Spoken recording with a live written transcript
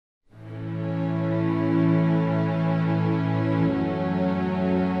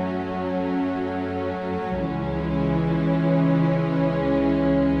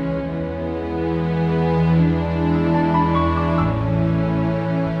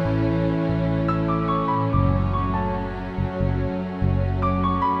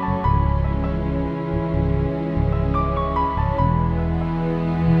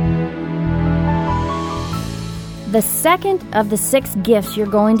The second of the 6 gifts you're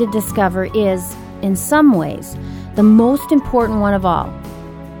going to discover is, in some ways, the most important one of all.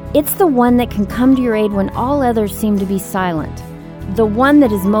 It's the one that can come to your aid when all others seem to be silent. The one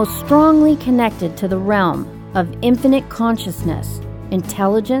that is most strongly connected to the realm of infinite consciousness,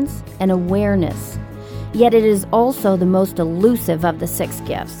 intelligence, and awareness. Yet it is also the most elusive of the 6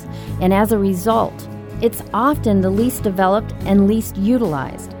 gifts, and as a result, it's often the least developed and least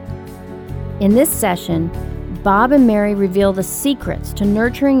utilized. In this session, Bob and Mary reveal the secrets to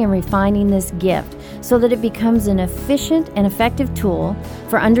nurturing and refining this gift so that it becomes an efficient and effective tool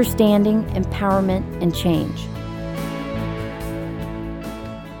for understanding, empowerment, and change.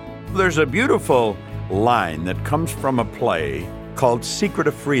 There's a beautiful line that comes from a play called Secret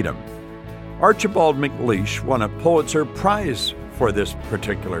of Freedom. Archibald MacLeish won a Pulitzer Prize for this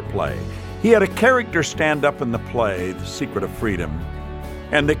particular play. He had a character stand up in the play, The Secret of Freedom,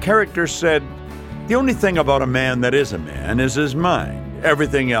 and the character said, "The only thing about a man that is a man is his mind.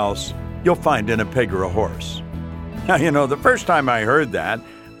 Everything else you'll find in a pig or a horse." Now, the first time I heard that,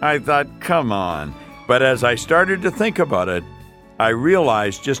 I thought, come on. But as I started to think about it, I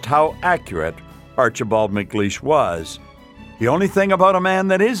realized just how accurate Archibald MacLeish was. The only thing about a man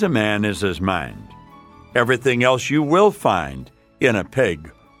that is a man is his mind. Everything else you will find in a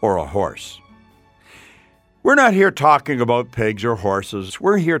pig or a horse. We're not here talking about pigs or horses.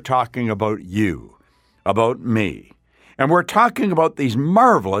 We're here talking about you, about me. And we're talking about these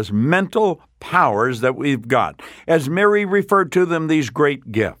marvelous mental powers that we've got. As Mary referred to them, these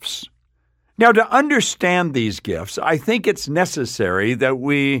great gifts. Now, to understand these gifts, I think it's necessary that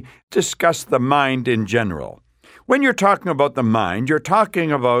we discuss the mind in general. When you're talking about the mind, you're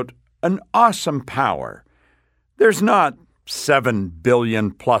talking about an awesome power. There's not 7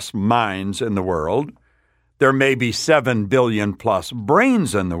 billion plus minds in the world. There may be 7 billion plus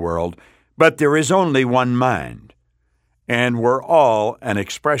brains in the world, but there is only one mind. And we're all an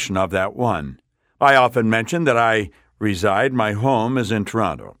expression of that one. I often mention that my home is in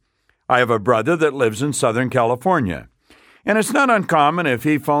Toronto. I have a brother that lives in Southern California. And it's not uncommon if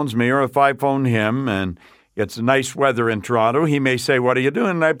he phones me or if I phone him and it's nice weather in Toronto, he may say, "What are you doing?"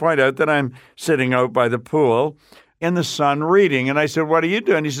 And I point out that I'm sitting out by the pool in the sun reading. And I said, "What are you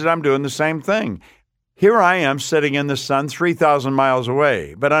doing?" He says, "I'm doing the same thing." Here I am sitting in the sun 3,000 miles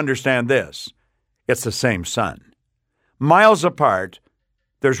away. But understand this, it's the same sun. Miles apart,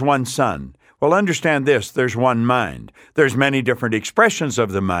 there's one sun. Well, understand this, there's one mind. There's many different expressions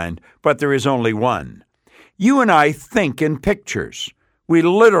of the mind, but there is only one. You and I think in pictures. We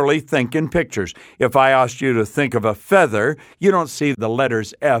literally think in pictures. If I asked you to think of a feather, you don't see the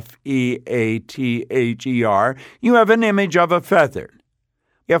letters F-E-A-T-H-E-R. You have an image of a feather.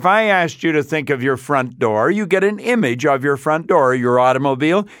 If I asked you to think of your front door, you get an image of your front door. Your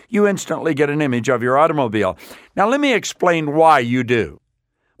automobile, you instantly get an image of your automobile. Now, let me explain why you do.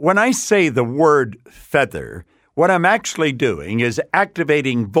 When I say the word feather, what I'm actually doing is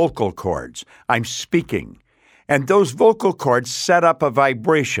activating vocal cords. I'm speaking. And those vocal cords set up a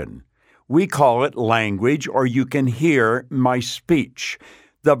vibration. We call it language, or you can hear my speech.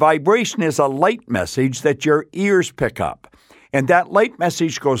 The vibration is a light message that your ears pick up. And that light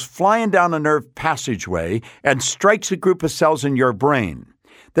message goes flying down a nerve passageway and strikes a group of cells in your brain.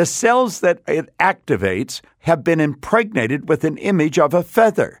 The cells that it activates have been impregnated with an image of a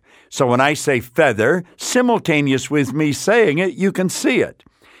feather. So when I say feather, simultaneous with me saying it, you can see it.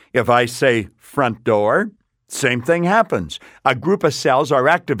 If I say front door, same thing happens. A group of cells are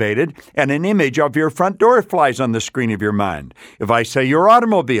activated and an image of your front door flies on the screen of your mind. If I say your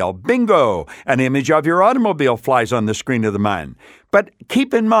automobile, bingo, an image of your automobile flies on the screen of the mind. But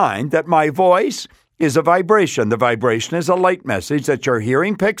keep in mind that my voice is a vibration. The vibration is a light message that your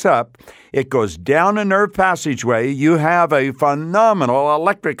hearing picks up. It goes down a nerve passageway. You have a phenomenal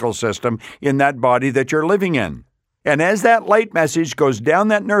electrical system in that body that you're living in. And as that light message goes down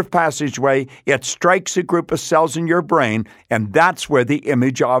that nerve passageway, it strikes a group of cells in your brain, and that's where the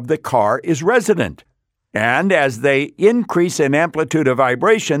image of the car is resident. And as they increase in amplitude of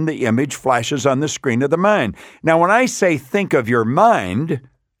vibration, the image flashes on the screen of the mind. Now, when I say think of your mind,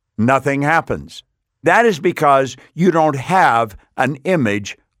 nothing happens. That is because you don't have an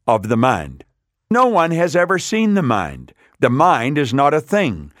image of the mind. No one has ever seen the mind. The mind is not a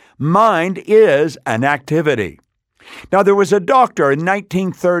thing. Mind is an activity. Now, there was a doctor in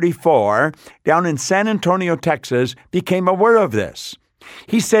 1934 down in San Antonio, Texas, became aware of this.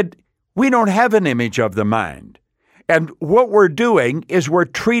 He said, "We don't have an image of the mind. And what we're doing is we're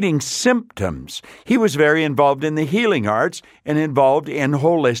treating symptoms." He was very involved in the healing arts and involved in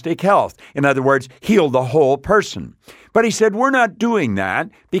holistic health. In other words, heal the whole person. But he said, we're not doing that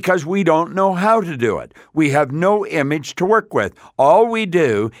because we don't know how to do it. We have no image to work with. All we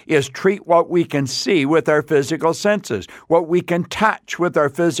do is treat what we can see with our physical senses, what we can touch with our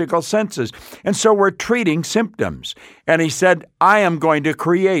physical senses. And so we're treating symptoms. And he said, I am going to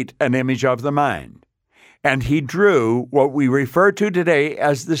create an image of the mind. And he drew what we refer to today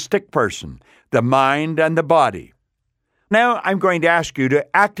as the stick person, the mind and the body. Now I'm going to ask you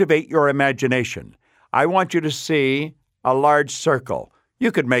to activate your imagination. I want you to see a large circle.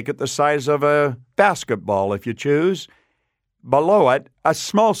 You could make it the size of a basketball if you choose. Below it, a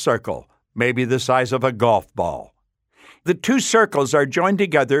small circle, maybe the size of a golf ball. The two circles are joined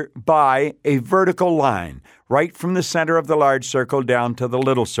together by a vertical line, right from the center of the large circle down to the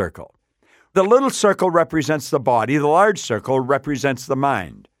little circle. The little circle represents the body, the large circle represents the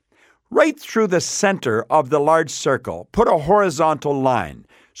mind. Right through the center of the large circle, put a horizontal line.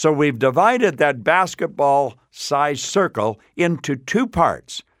 So we've divided that basketball-sized circle into two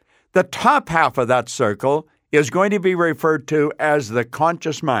parts. The top half of that circle is going to be referred to as the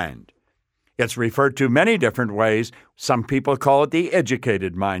conscious mind. It's referred to many different ways. Some people call it the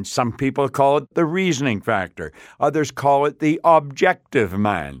educated mind. Some people call it the reasoning factor. Others call it the objective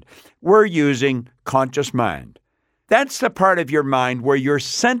mind. We're using conscious mind. That's the part of your mind where your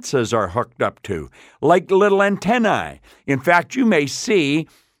senses are hooked up to, like little antennae. In fact, you may see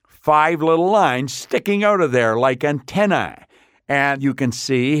 5 little lines sticking out of there like antennae. And you can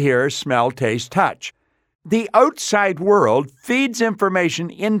see, hear, smell, taste, touch. The outside world feeds information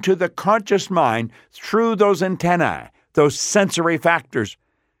into the conscious mind through those antennae, those sensory factors.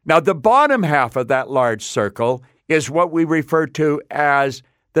 Now, the bottom half of that large circle is what we refer to as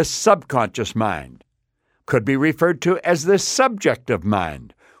the subconscious mind. Could be referred to as the subjective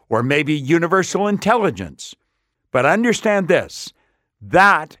mind, or maybe universal intelligence. But understand this,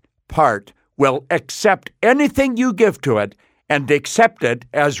 that part will accept anything you give to it and accept it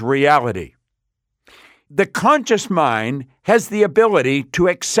as reality. The conscious mind has the ability to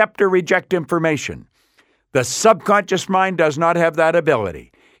accept or reject information. The subconscious mind does not have that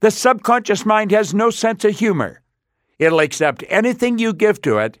ability. The subconscious mind has no sense of humor. It'll accept anything you give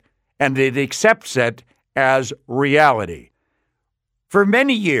to it, and it accepts it as reality. For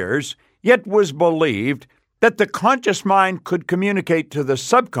many years, it was believed that the conscious mind could communicate to the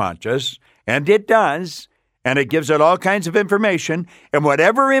subconscious, and it does, and it gives it all kinds of information, and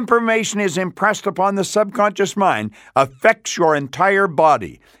whatever information is impressed upon the subconscious mind affects your entire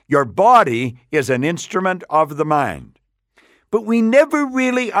body. Your body is an instrument of the mind. But we never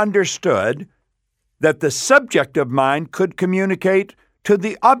really understood that the subjective mind could communicate to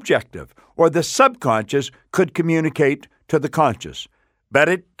the objective, or the subconscious could communicate to the conscious. But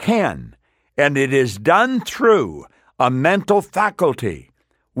it can, and it is done through a mental faculty,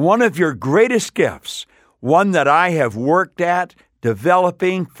 one of your greatest gifts, one that I have worked at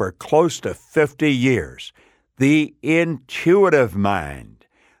developing for close to 50 years, the intuitive mind.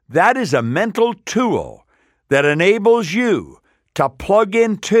 That is a mental tool that enables you to plug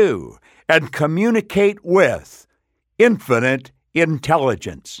into and communicate with infinite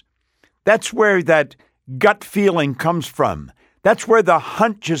intelligence. That's where that gut feeling comes from. That's where the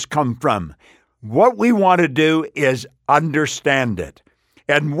hunches come from. What we want to do is understand it.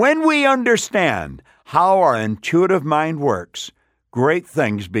 And when we understand how our intuitive mind works, great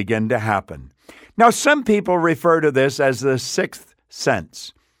things begin to happen. Now, some people refer to this as the sixth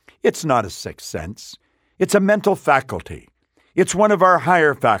sense. It's not a sixth sense. It's a mental faculty. It's one of our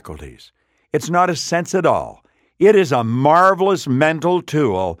higher faculties. It's not a sense at all. It is a marvelous mental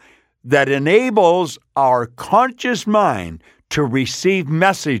tool that enables our conscious mind to receive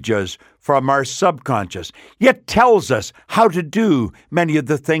messages from our subconscious. It tells us how to do many of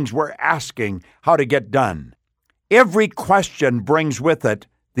the things we're asking how to get done. Every question brings with it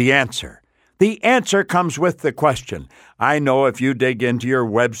the answer. The answer comes with the question. I know if you dig into your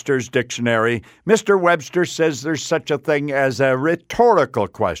Webster's dictionary, Mr. Webster says there's such a thing as a rhetorical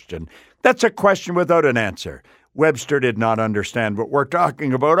question. That's a question without an answer. Webster did not understand what we're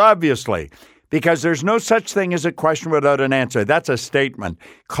talking about, obviously, because there's no such thing as a question without an answer. That's a statement.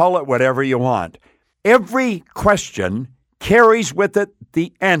 Call it whatever you want. Every question carries with it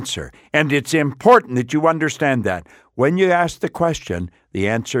the answer, and it's important that you understand that. When you ask the question, the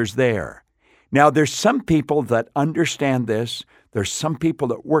answer's there. Now, there's some people that understand this. There's some people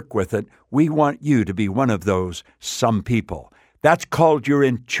that work with it. We want you to be one of those some people. That's called your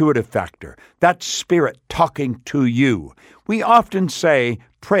intuitive factor. That's spirit talking to you. We often say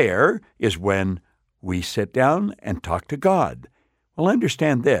prayer is when we sit down and talk to God. Well,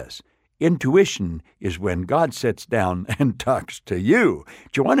 understand this. Intuition is when God sits down and talks to you.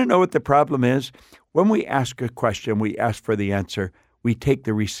 Do you want to know what the problem is? When we ask a question, we ask for the answer, we take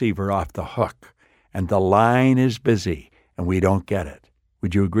the receiver off the hook, and the line is busy, and we don't get it.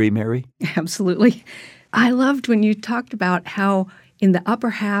 Would you agree, Mary? Absolutely. I loved when you talked about how in the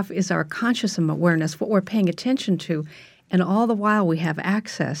upper half is our conscious awareness, what we're paying attention to, and all the while we have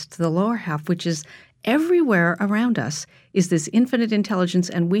access to the lower half, which is everywhere around us is this infinite intelligence,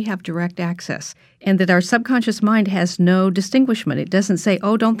 and we have direct access, and that our subconscious mind has no distinguishment. It doesn't say,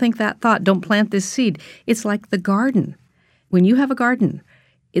 oh, don't think that thought, don't plant this seed. It's like the garden. When you have a garden,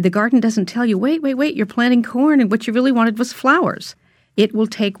 the garden doesn't tell you, wait, you're planting corn, and what you really wanted was flowers. It will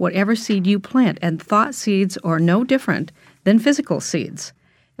take whatever seed you plant, and thought seeds are no different than physical seeds.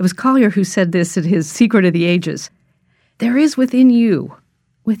 It was Collier who said this in his Secret of the Ages. There is within you,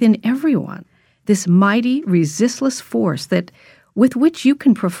 within everyone, this mighty, resistless force with which you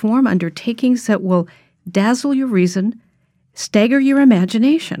can perform undertakings that will dazzle your reason, stagger your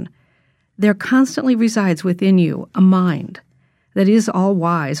imagination. There constantly resides within you a mind that is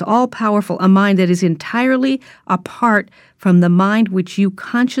all-wise, all-powerful, a mind that is entirely apart from the mind which you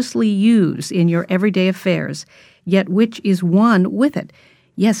consciously use in your everyday affairs, yet which is one with it.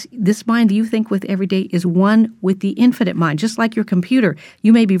 Yes, this mind that you think with every day is one with the infinite mind. Just like your computer,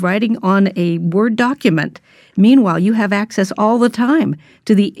 you may be writing on a Word document. Meanwhile, you have access all the time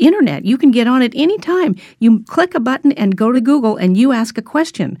to the internet. You can get on it any time. You click a button and go to Google and you ask a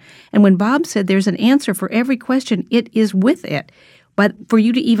question. And when Bob said there's an answer for every question, it is with it. But for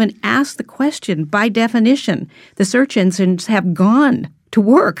you to even ask the question, by definition, the search engines have gone to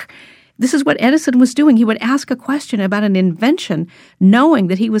work. This is what Edison was doing. He would ask a question about an invention, knowing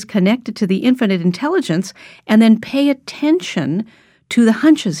that he was connected to the infinite intelligence, and then pay attention to the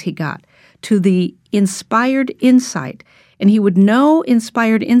hunches he got, to the inspired insight. And he would know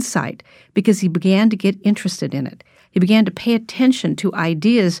inspired insight because he began to get interested in it. He began to pay attention to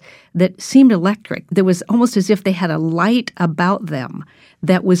ideas that seemed electric. That was almost as if they had a light about them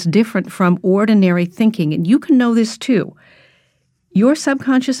that was different from ordinary thinking. And you can know this too. Your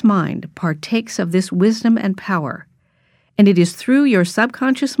subconscious mind partakes of this wisdom and power, and it is through your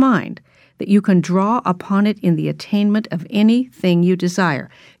subconscious mind that you can draw upon it in the attainment of anything you desire.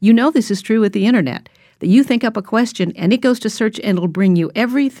 You know this is true with the internet, that you think up a question and it goes to search and it'll bring you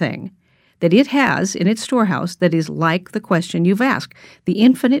everything that it has in its storehouse that is like the question you've asked. The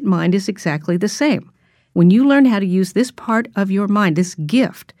infinite mind is exactly the same. When you learn how to use this part of your mind, this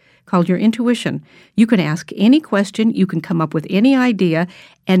gift, called your intuition, you can ask any question, you can come up with any idea,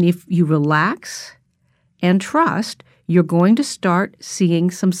 and if you relax and trust, you're going to start seeing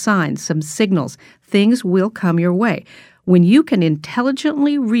some signs, some signals. Things will come your way. When you can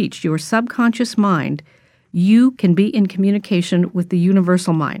intelligently reach your subconscious mind, you can be in communication with the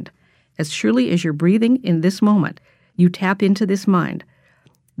universal mind. As surely as you're breathing in this moment, you tap into this mind.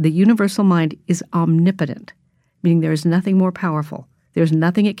 The universal mind is omnipotent, meaning there is nothing more powerful. There's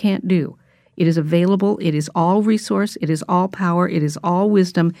nothing it can't do. It is available. It is all resource. It is all power. It is all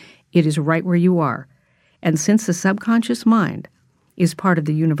wisdom. It is right where you are. And since the subconscious mind is part of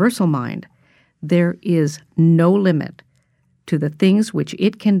the universal mind, there is no limit to the things which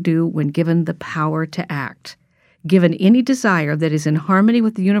it can do when given the power to act. Given any desire that is in harmony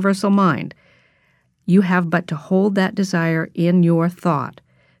with the universal mind, you have but to hold that desire in your thought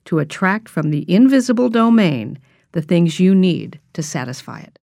to attract from the invisible domain the things you need to satisfy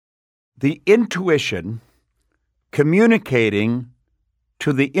it. The intuition communicating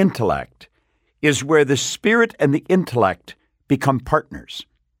to the intellect is where the spirit and the intellect become partners.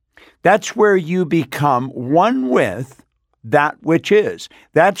 That's where you become one with that which is.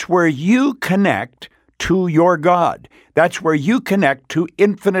 That's where you connect to your God. That's where you connect to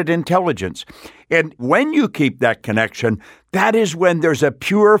infinite intelligence. And when you keep that connection, that is when there's a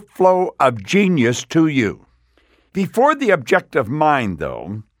pure flow of genius to you. Before the objective mind,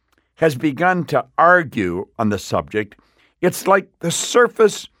 though, has begun to argue on the subject, it's like the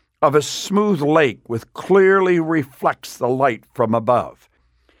surface of a smooth lake which clearly reflects the light from above.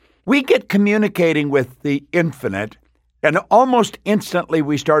 We get communicating with the infinite, and almost instantly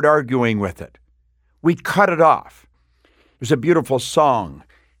we start arguing with it. We cut it off. There's a beautiful song,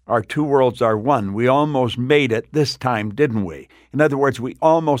 "Our two worlds are one." We almost made it this time, didn't we? In other words, we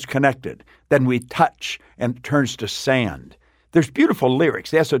almost connected. Then we touch, and it turns to sand. There's beautiful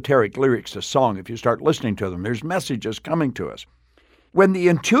lyrics, esoteric lyrics to song. If you start listening to them, there's messages coming to us. When the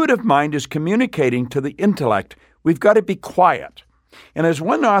intuitive mind is communicating to the intellect, we've got to be quiet. And as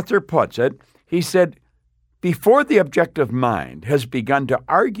one author puts it, he said, before the objective mind has begun to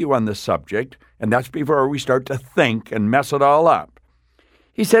argue on the subject, and that's before we start to think and mess it all up,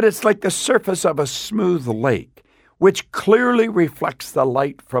 He said it's like the surface of a smooth lake, which clearly reflects the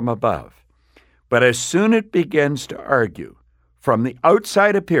light from above. But as soon as it begins to argue from the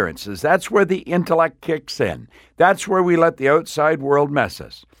outside appearances, that's where the intellect kicks in. That's where we let the outside world mess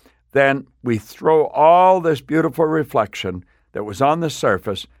us. Then we throw all this beautiful reflection that was on the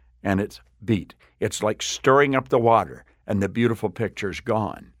surface, and it's beat. It's like stirring up the water, and the beautiful picture's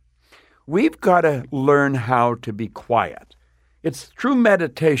gone. We've got to learn how to be quiet. It's through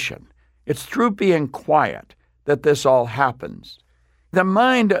meditation, it's through being quiet that this all happens. The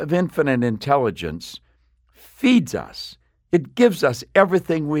mind of infinite intelligence feeds us. It gives us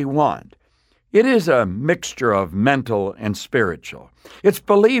everything we want. It is a mixture of mental and spiritual. It's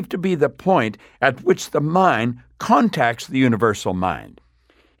believed to be the point at which the mind contacts the universal mind.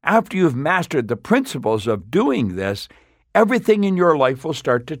 After you've mastered the principles of doing this, everything in your life will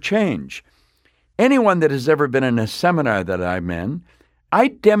start to change. Anyone that has ever been in a seminar that I'm in, I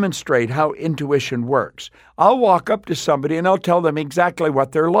demonstrate how intuition works. I'll walk up to somebody and I'll tell them exactly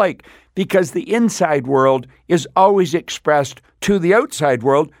what they're like, because the inside world is always expressed to the outside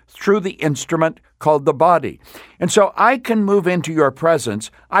world through the instrument called the body. And so I can move into your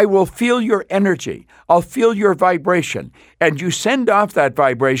presence. I will feel your energy. I'll feel your vibration. And you send off that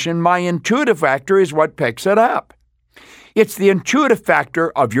vibration. My intuitive factor is what picks it up. It's the intuitive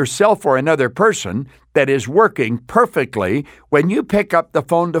factor of yourself or another person that is working perfectly when you pick up the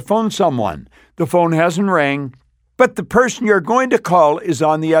phone to phone someone. The phone hasn't rang, but the person you're going to call is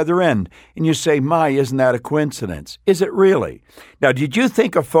on the other end. And you say, my, isn't that a coincidence? Is it really? Now, did you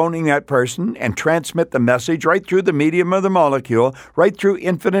think of phoning that person and transmit the message right through the medium of the molecule, right through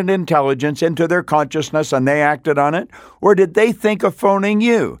infinite intelligence into their consciousness, and they acted on it? Or did they think of phoning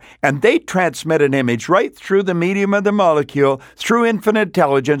you and they transmit an image right through the medium of the molecule, through infinite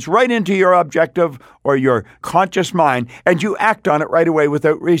intelligence, right into your objective or your conscious mind, and you act on it right away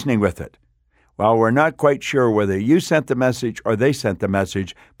without reasoning with it? Well, we're not quite sure whether you sent the message or they sent the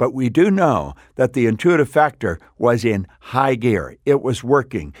message, but we do know that the intuitive factor was in high gear. It was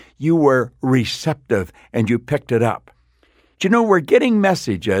working. You were receptive and you picked it up. Do you know, we're getting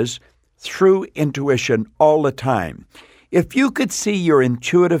messages through intuition all the time. If you could see your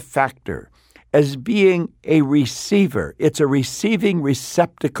intuitive factor as being a receiver, it's a receiving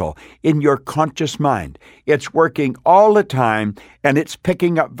receptacle in your conscious mind. It's working all the time, and it's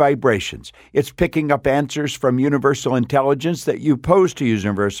picking up vibrations. It's picking up answers from universal intelligence that you pose to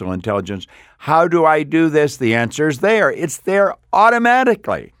universal intelligence. How do I do this? The answer's there. It's there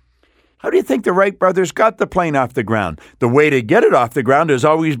automatically. How do you think the Wright brothers got the plane off the ground? The way to get it off the ground has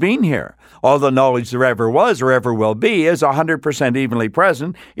always been here. All the knowledge there ever was or ever will be is 100% evenly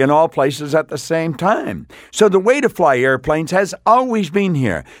present in all places at the same time. So the way to fly airplanes has always been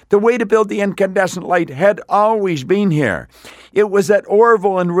here. The way to build the incandescent light had always been here. It was that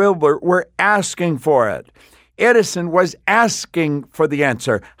Orville and Wilbur were asking for it. Edison was asking for the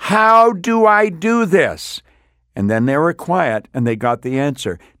answer. How do I do this? And then they were quiet and they got the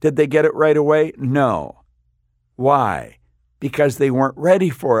answer. Did they get it right away? No. Why? Because they weren't ready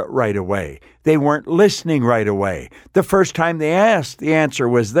for it right away. They weren't listening right away. The first time they asked, the answer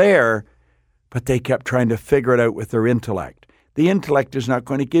was there, but they kept trying to figure it out with their intellect. The intellect is not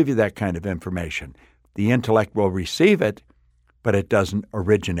going to give you that kind of information. The intellect will receive it, but it doesn't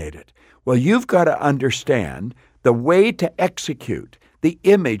originate it. Well, you've got to understand the way to execute the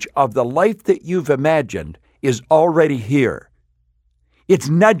image of the life that you've imagined is already here. It's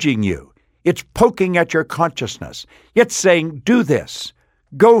nudging you. It's poking at your consciousness. It's saying, do this,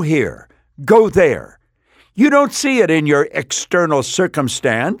 go here, go there. You don't see it in your external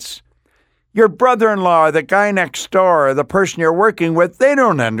circumstance. Your brother-in-law, the guy next door, the person you're working with, they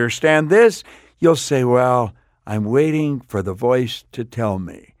don't understand this. You'll say, well, I'm waiting for the voice to tell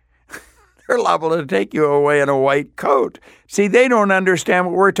me. They're liable to take you away in a white coat. See, they don't understand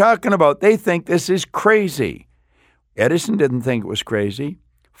what we're talking about. They think this is crazy. Edison didn't think it was crazy.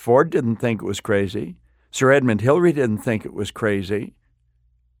 Ford didn't think it was crazy. Sir Edmund Hillary didn't think it was crazy.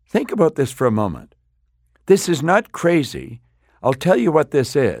 Think about this for a moment. This is not crazy. I'll tell you what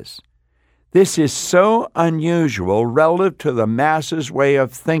this is. This is so unusual relative to the masses' way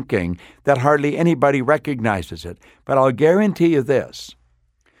of thinking that hardly anybody recognizes it. But I'll guarantee you this.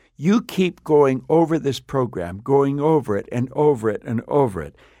 You keep going over this program, going over it and over it and over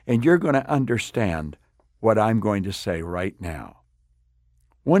it, and you're going to understand what I'm going to say right now.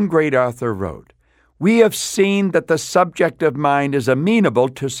 One great author wrote, "We have seen that the subjective mind is amenable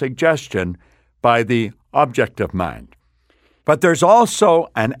to suggestion by the objective mind. But there's also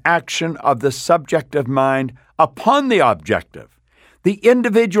an action of the subjective mind upon the objective. The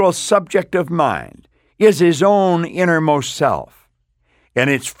individual subjective mind is his own innermost self. And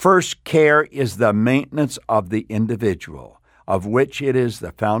its first care is the maintenance of the individual, of which it is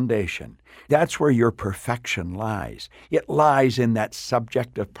the foundation. That's where your perfection lies. It lies in that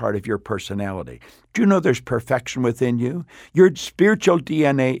subjective part of your personality. Do you know there's perfection within you? Your spiritual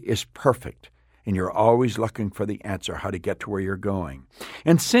DNA is perfect, and you're always looking for the answer, how to get to where you're going.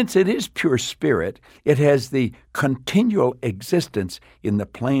 And since it is pure spirit, it has the continual existence in the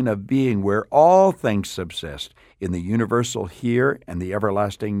plane of being where all things subsist, in the universal here and the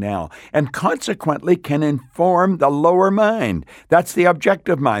everlasting now, and consequently can inform the lower mind. That's the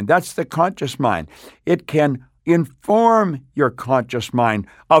objective mind. That's the conscious mind. It can inform your conscious mind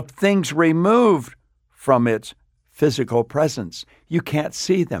of things removed from its physical presence. You can't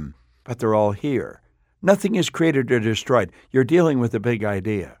see them, but they're all here. Nothing is created or destroyed. You're dealing with a big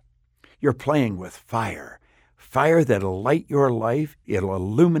idea. You're playing with fire. Fire that'll light your life, it'll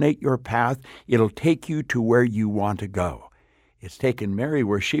illuminate your path, it'll take you to where you want to go. It's taken Mary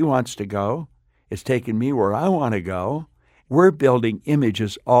where she wants to go. It's taken me where I want to go. We're building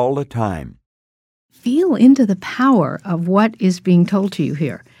images all the time. Feel into the power of what is being told to you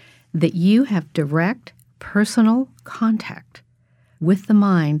here, that you have direct, personal contact with the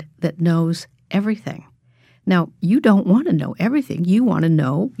mind that knows everything. Now, you don't want to know everything. You want to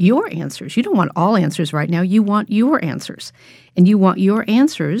know your answers. You don't want all answers right now. You want your answers. And you want your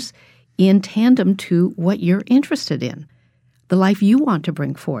answers in tandem to what you're interested in, the life you want to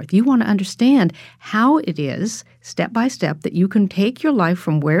bring forth. You want to understand how it is, step by step, that you can take your life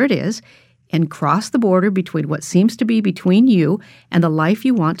from where it is and cross the border between what seems to be between you and the life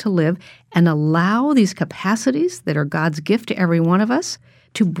you want to live, and allow these capacities that are God's gift to every one of us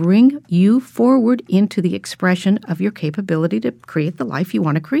to bring you forward into the expression of your capability to create the life you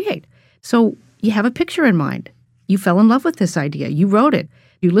want to create. So you have a picture in mind. You fell in love with this idea. You wrote it.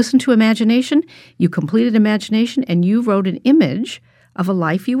 You listened to imagination. You completed imagination, and you wrote an image of a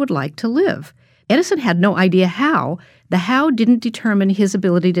life you would like to live. Edison had no idea how. The how didn't determine his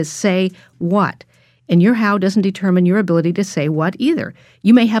ability to say what. And your how doesn't determine your ability to say what either.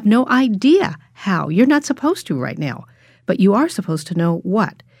 You may have no idea how. You're not supposed to right now. But you are supposed to know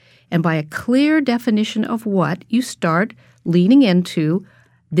what. And by a clear definition of what, you start leaning into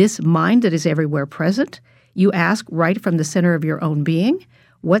this mind that is everywhere present. You ask right from the center of your own being,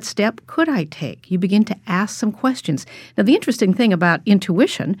 what step could I take? You begin to ask some questions. Now, the interesting thing about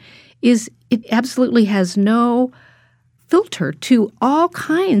intuition is it absolutely has no filter to all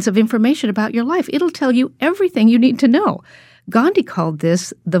kinds of information about your life. It'll tell you everything you need to know. Gandhi called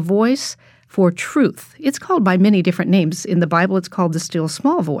this the voice for truth. It's called by many different names. In the Bible, it's called the still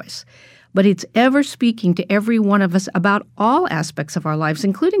small voice. But it's ever speaking to every one of us about all aspects of our lives,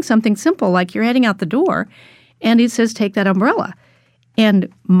 including something simple like you're heading out the door, and it says, take that umbrella.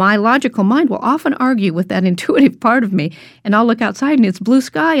 And my logical mind will often argue with that intuitive part of me, and I'll look outside and it's blue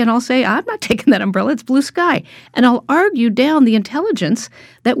sky, and I'll say, I'm not taking that umbrella, it's blue sky. And I'll argue down the intelligence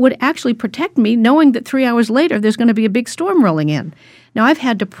that would actually protect me, knowing that 3 hours later there's going to be a big storm rolling in. Now, I've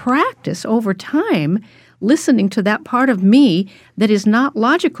had to practice over time listening to that part of me that is not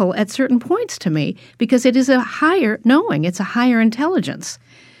logical at certain points to me, because it is a higher knowing, it's a higher intelligence.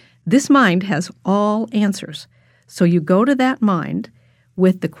 This mind has all answers. So you go to that mind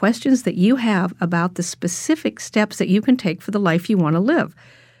with the questions that you have about the specific steps that you can take for the life you want to live.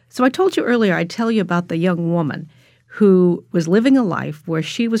 So I told you earlier, I'd tell you about the young woman who was living a life where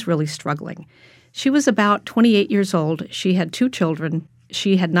she was really struggling. She was about 28 years old. She had 2 children.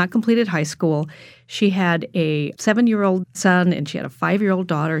 She had not completed high school. She had a 7-year-old son, and she had a 5-year-old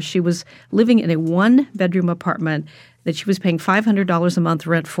daughter. She was living in a 1-bedroom apartment that she was paying $500 a month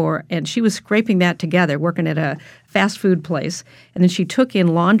rent for, and she was scraping that together, working at a fast food place. And then she took in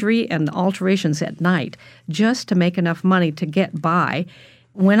laundry and alterations at night just to make enough money to get by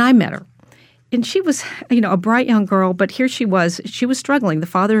when I met her. And she was, a bright young girl, but here she was struggling. The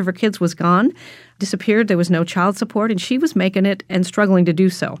father of her kids was gone, disappeared. There was no child support, and she was making it and struggling to do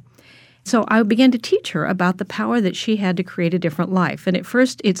so. So I began to teach her about the power that she had to create a different life. And at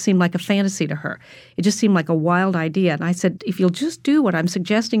first, it seemed like a fantasy to her. It just seemed like a wild idea. And I said, if you'll just do what I'm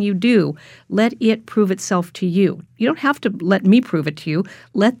suggesting you do, let it prove itself to you. You don't have to let me prove it to you.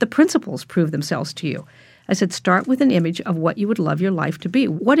 Let the principles prove themselves to you. I said, start with an image of what you would love your life to be.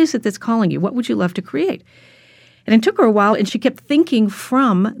 What is it that's calling you? What would you love to create? And it took her a while, and she kept thinking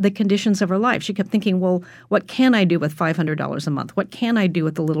from the conditions of her life. She kept thinking, well, what can I do with $500 a month? What can I do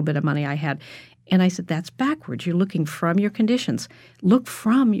with the little bit of money I had? And I said, that's backwards. You're looking from your conditions. Look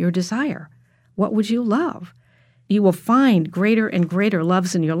from your desire. What would you love? You will find greater and greater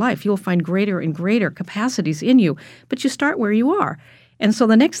loves in your life. You will find greater and greater capacities in you, but you start where you are. And so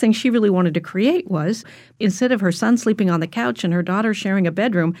the next thing she really wanted to create was, instead of her son sleeping on the couch and her daughter sharing a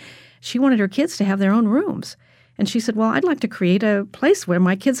bedroom, she wanted her kids to have their own rooms. And she said, well, I'd like to create a place where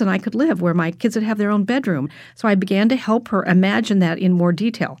my kids and I could live, where my kids would have their own bedroom. So I began to help her imagine that in more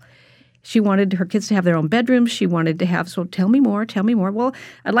detail. She wanted her kids to have their own bedrooms. She wanted to have, so tell me more, tell me more. Well,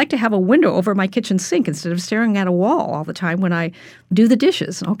 I'd like to have a window over my kitchen sink instead of staring at a wall all the time when I do the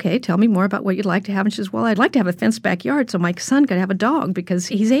dishes. Okay, tell me more about what you'd like to have. And she says, well, I'd like to have a fenced backyard so my son could have a dog because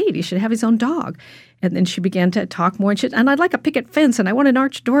he's 8. He should have his own dog. And then she began to talk more. And I'd like a picket fence, and I want an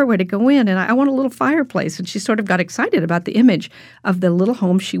arched doorway to go in, and I want a little fireplace. And she sort of got excited about the image of the little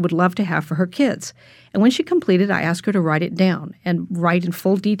home she would love to have for her kids. And when she completed, I asked her to write it down and write in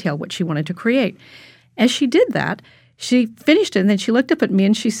full detail what she wanted to create. As she did that, she finished it, and then she looked up at me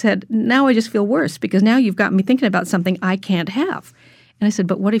and she said, now I just feel worse because now you've got me thinking about something I can't have. And I said,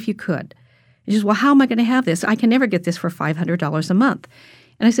 but what if you could? And she says, well, how am I going to have this? I can never get this for $500 a month.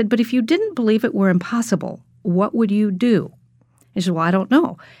 And I said, but if you didn't believe it were impossible, what would you do? And she said, well, I don't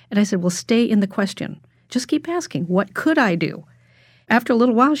know. And I said, well, stay in the question. Just keep asking, what could I do? After a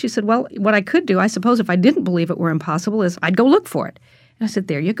little while, she said, well, what I could do, I suppose if I didn't believe it were impossible, is I'd go look for it. And I said,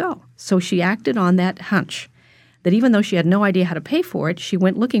 there you go. So she acted on that hunch, that even though she had no idea how to pay for it, she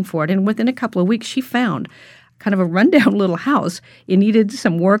went looking for it. And within a couple of weeks, she found kind of a rundown little house. It needed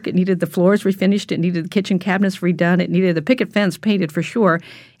some work. It needed the floors refinished. It needed the kitchen cabinets redone. It needed the picket fence painted for sure.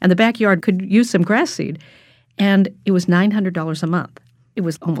 And the backyard could use some grass seed. And it was $900 a month. It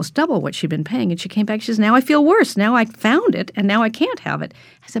was almost double what she'd been paying. And she came back. She says, now I feel worse. Now I found it, and now I can't have it.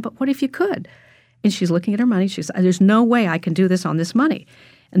 I said, but what if you could? And she's looking at her money. She says, there's no way I can do this on this money.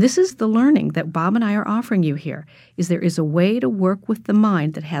 And this is the learning that Bob and I are offering you here, is there is a way to work with the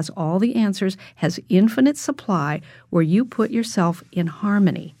mind that has all the answers, has infinite supply, where you put yourself in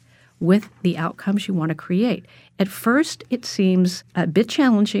harmony with the outcomes you want to create. At first, it seems a bit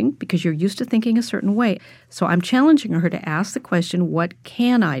challenging because you're used to thinking a certain way. So I'm challenging her to ask the question, what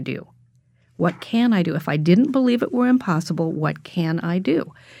can I do? What can I do? If I didn't believe it were impossible, what can I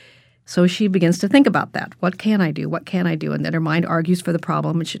do? So she begins to think about that. What can I do? What can I do? And then her mind argues for the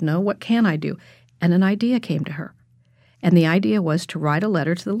problem and she'd know, what can I do? And an idea came to her. And the idea was to write a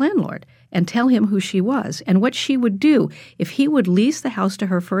letter to the landlord and tell him who she was and what she would do if he would lease the house to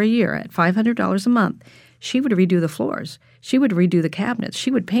her for a year at $500 a month. She would redo the floors. She would redo the cabinets.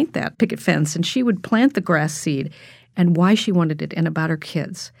 She would paint that picket fence, and she would plant the grass seed, and why she wanted it and about her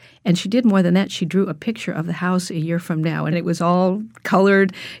kids. And she did more than that. She drew a picture of the house a year from now, and it was all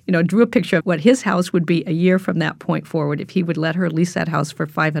colored, drew a picture of what his house would be a year from that point forward if he would let her lease that house for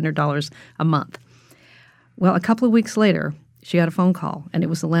 $500 a month. Well, a couple of weeks later, she got a phone call, and it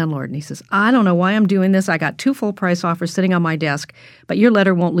was the landlord, and he says, I don't know why I'm doing this. I got 2 full-price offers sitting on my desk, but your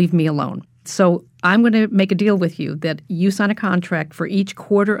letter won't leave me alone. So I'm going to make a deal with you that you sign a contract for each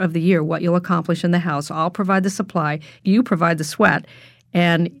quarter of the year, what you'll accomplish in the house. I'll provide the supply, you provide the sweat,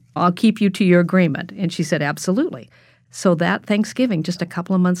 and I'll keep you to your agreement. And she said, absolutely. So that Thanksgiving, just a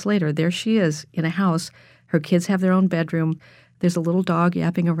couple of months later, there she is in a house. Her kids have their own bedroom. There's a little dog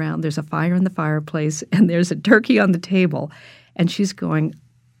yapping around. There's a fire in the fireplace, and there's a turkey on the table. And she's going,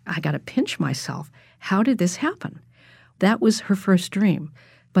 I got to pinch myself. How did this happen? That was her first dream.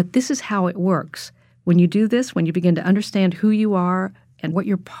 But this is how it works. When you do this, when you begin to understand who you are and what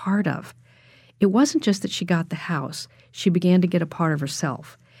you're part of, it wasn't just that she got the house. She began to get a part of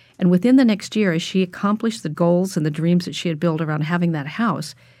herself. And within the next year, as she accomplished the goals and the dreams that she had built around having that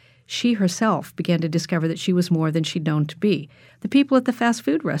house, she herself began to discover that she was more than she'd known to be. The people at the fast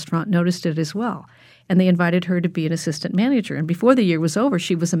food restaurant noticed it as well, and they invited her to be an assistant manager. And before the year was over,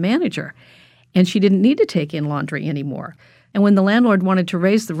 she was a manager, and she didn't need to take in laundry anymore. And when the landlord wanted to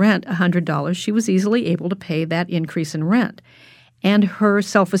raise the rent $100, she was easily able to pay that increase in rent. And her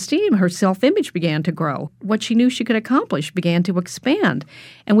self-esteem, her self-image began to grow. What she knew she could accomplish began to expand.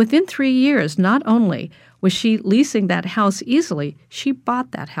 And within 3 years, not only was she leasing that house easily, she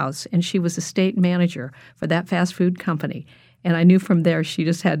bought that house, and she was estate manager for that fast food company. And I knew from there she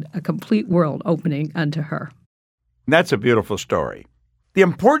just had a complete world opening unto her. That's a beautiful story. The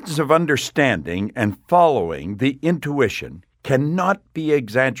importance of understanding and following the intuition cannot be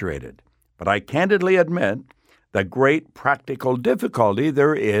exaggerated, but I candidly admit the great practical difficulty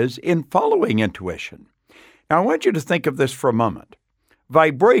there is in following intuition. Now, I want you to think of this for a moment.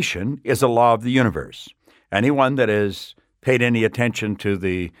 Vibration is a law of the universe. Anyone that has paid any attention to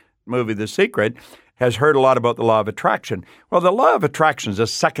the movie The Secret has heard a lot about the law of attraction. Well, the law of attraction is a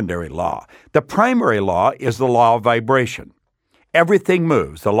secondary law. The primary law is the law of vibration. Everything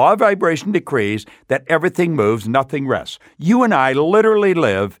moves. The law of vibration decrees that everything moves, nothing rests. You and I literally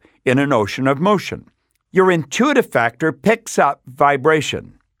live in an ocean of motion. Your intuitive factor picks up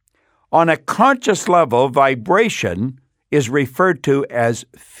vibration. On a conscious level, vibration is referred to as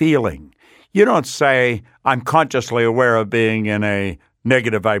feeling. You don't say, I'm consciously aware of being in a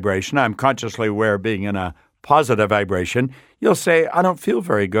negative vibration. I'm consciously aware of being in a positive vibration. You'll say, I don't feel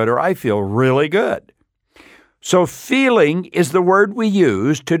very good, or I feel really good. So feeling is the word we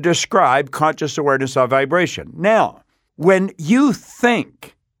use to describe conscious awareness of vibration. Now, when you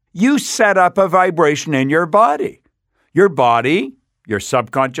think, you set up a vibration in your body. Your body, your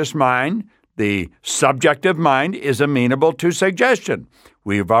subconscious mind, the subjective mind is amenable to suggestion.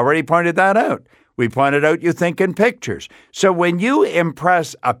 We've already pointed that out. We pointed out you think in pictures. So when you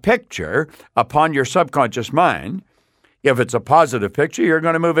impress a picture upon your subconscious mind, if it's a positive picture, you're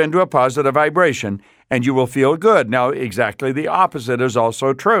going to move into a positive vibration and you will feel good. Now, exactly the opposite is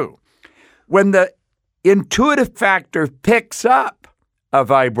also true. When the intuitive factor picks up a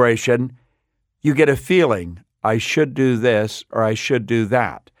vibration, you get a feeling, I should do this or I should do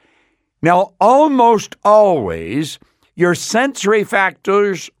that. Now, almost always, your sensory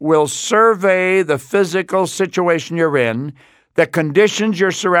factors will survey the physical situation you're in, the conditions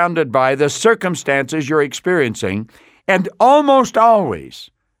you're surrounded by, the circumstances you're experiencing, and almost always,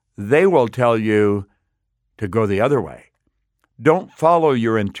 they will tell you to go the other way. Don't follow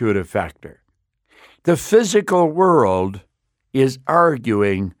your intuitive factor. The physical world is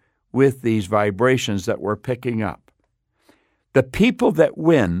arguing with these vibrations that we're picking up. The people that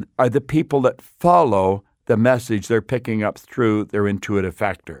win are the people that follow the message they're picking up through their intuitive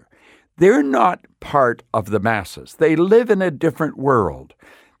factor. They're not part of the masses. They live in a different world.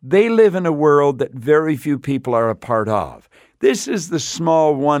 They live in a world that very few people are a part of. This is the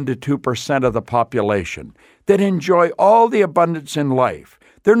small 1 to 2% of the population that enjoy all the abundance in life.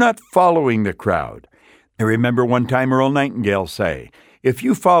 They're not following the crowd. I remember one time Earl Nightingale say, if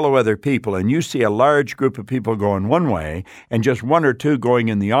you follow other people and you see a large group of people going one way and just 1 or 2 going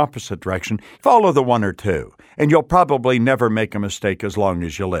in the opposite direction, follow the 1 or 2, and you'll probably never make a mistake as long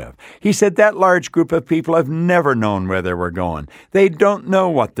as you live. He said that large group of people have never known where they were going. They don't know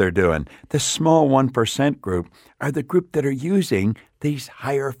what they're doing. The small 1% group are the group that are using these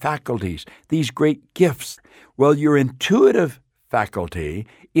higher faculties, these great gifts. Well, your intuitive faculty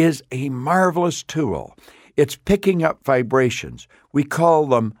is a marvelous tool. It's picking up vibrations. We call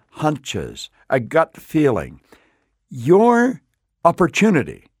them hunches, a gut feeling. Your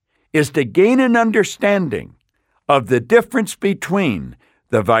opportunity is to gain an understanding of the difference between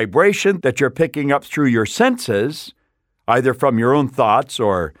the vibration that you're picking up through your senses, either from your own thoughts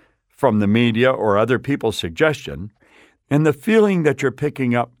or from the media or other people's suggestion, and the feeling that you're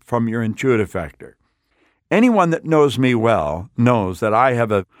picking up from your intuitive factor. Anyone that knows me well knows that I have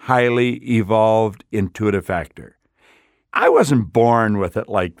a highly evolved intuitive factor. I wasn't born with it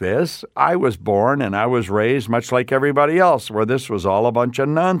like this. I was born and I was raised much like everybody else, where this was all a bunch of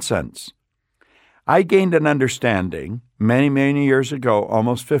nonsense. I gained an understanding many, many years ago,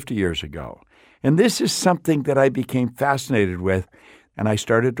 almost 50 years ago. And this is something that I became fascinated with, and I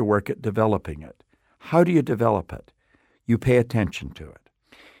started to work at developing it. How do you develop it? You pay attention to it.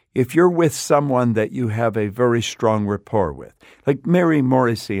 If you're with someone that you have a very strong rapport with, like Mary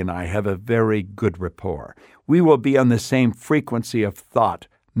Morrissey and I have a very good rapport, we will be on the same frequency of thought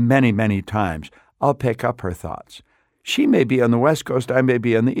many, many times. I'll pick up her thoughts. She may be on the West Coast, I may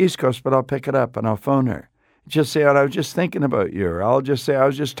be on the East Coast, but I'll pick it up and I'll phone her. Just say, I was just thinking about you, or I'll just say, I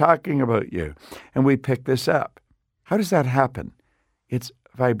was just talking about you, and we pick this up. How does that happen? It's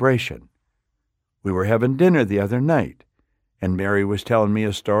vibration. We were having dinner the other night, and Mary was telling me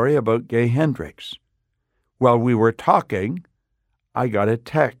a story about Gay Hendricks. While we were talking, I got a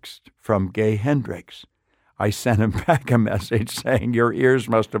text from Gay Hendricks. I sent him back a message saying, your ears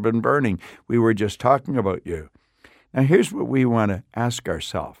must have been burning. We were just talking about you. Now, here's what we want to ask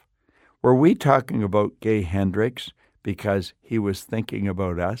ourselves. Were we talking about Gay Hendricks because he was thinking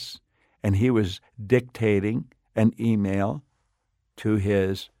about us and he was dictating an email to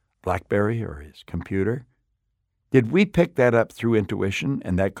his BlackBerry or his computer? Did we pick that up through intuition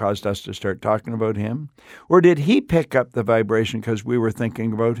and that caused us to start talking about him? Or did he pick up the vibration because we were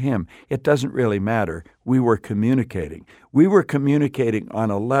thinking about him? It doesn't really matter. We were communicating. We were communicating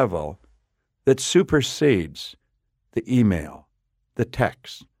on a level that supersedes the email, the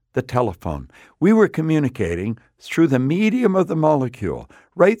text, the telephone. We were communicating through the medium of the molecule,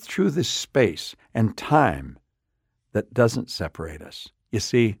 right through the space and time that doesn't separate us. You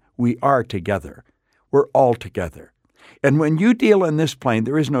see, we are together. We're all together. And when you deal in this plane,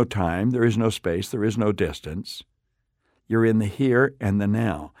 there is no time, there is no space, there is no distance. You're in the here and the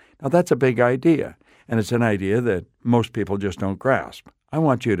now. Now, that's a big idea, and it's an idea that most people just don't grasp. I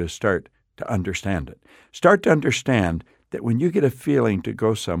want you to start to understand it. Start to understand that when you get a feeling to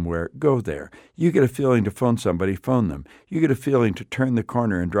go somewhere, go there. You get a feeling to phone somebody, phone them. You get a feeling to turn the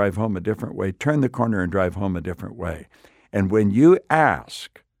corner and drive home a different way, turn the corner and drive home a different way. And when you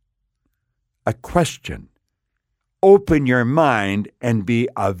ask a question, open your mind and be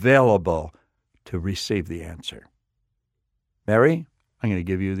available to receive the answer. Mary, I'm going to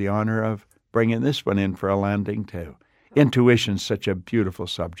give you the honor of bringing this one in for a landing too. Intuition's such a beautiful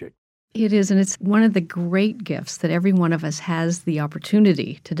subject. It is, and it's one of the great gifts that every one of us has the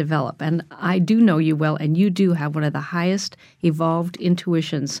opportunity to develop. And I do know you well, and you do have one of the highest evolved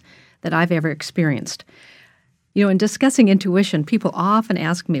intuitions that I've ever experienced. You know, in discussing intuition, people often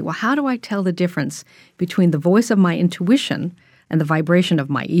ask me, well, how do I tell the difference between the voice of my intuition and the vibration of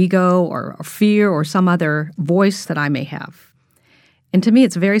my ego or fear or some other voice that I may have? And to me,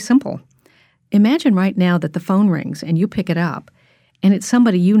 it's very simple. Imagine right now that the phone rings and you pick it up, and it's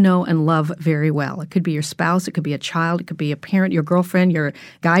somebody you know and love very well. It could be your spouse, it could be a child, it could be a parent, your girlfriend, your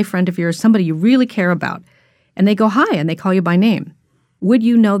guy friend of yours, somebody you really care about. And they go, hi, and they call you by name. Would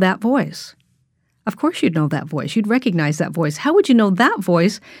you know that voice? Of course you'd know that voice. You'd recognize that voice. How would you know that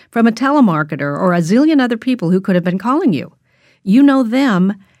voice from a telemarketer or a zillion other people who could have been calling you? You know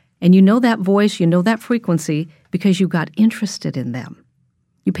them, and you know that voice, you know that frequency because you got interested in them.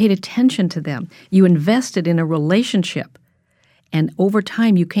 You paid attention to them. You invested in a relationship. And over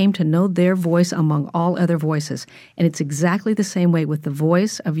time, you came to know their voice among all other voices. And it's exactly the same way with the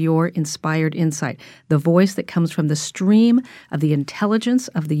voice of your inspired insight, the voice that comes from the stream of the intelligence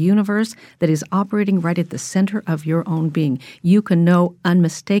of the universe that is operating right at the center of your own being. You can know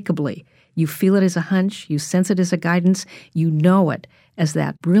unmistakably. You feel it as a hunch. You sense it as a guidance. You know it as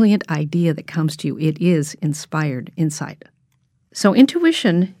that brilliant idea that comes to you. It is inspired insight. So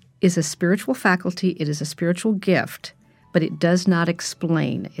intuition is a spiritual faculty. It is a spiritual gift. But it does not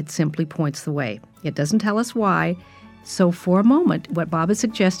explain. It simply points the way. It doesn't tell us why. So for a moment, what Bob is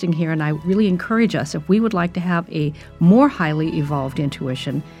suggesting here, and I really encourage us, if we would like to have a more highly evolved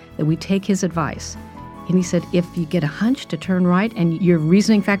intuition, that we take his advice. And he said, if you get a hunch to turn right and your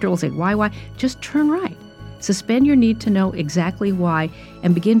reasoning factor will say, why, just turn right. Suspend your need to know exactly why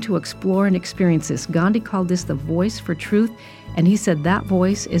and begin to explore and experience this. Gandhi called this the voice for truth, and he said that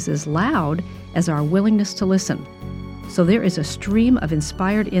voice is as loud as our willingness to listen. So there is a stream of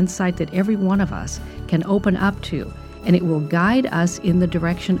inspired insight that every one of us can open up to, and it will guide us in the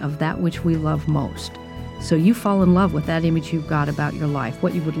direction of that which we love most. So you fall in love with that image you've got about your life,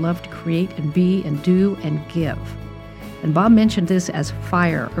 what you would love to create and be and do and give. And Bob mentioned this as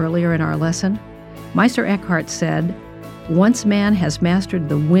fire earlier in our lesson. Meister Eckhart said, once man has mastered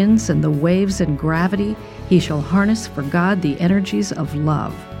the winds and the waves and gravity, he shall harness for God the energies of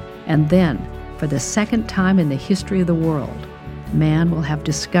love. And then, for the second time in the history of the world, man will have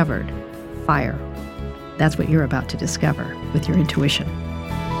discovered fire. That's what you're about to discover with your intuition.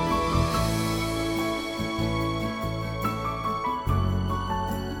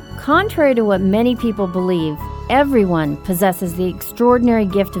 Contrary to what many people believe, everyone possesses the extraordinary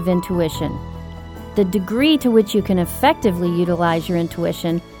gift of intuition. The degree to which you can effectively utilize your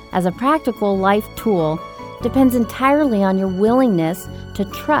intuition as a practical life tool depends entirely on your willingness to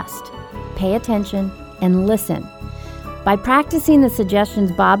trust, pay attention, and listen. By practicing the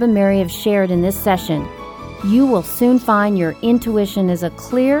suggestions Bob and Mary have shared in this session, you will soon find your intuition is a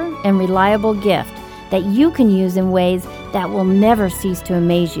clear and reliable gift that you can use in ways that will never cease to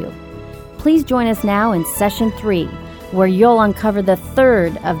amaze you. Please join us now in Session 3, where you'll uncover the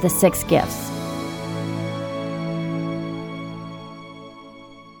third of the 6 gifts.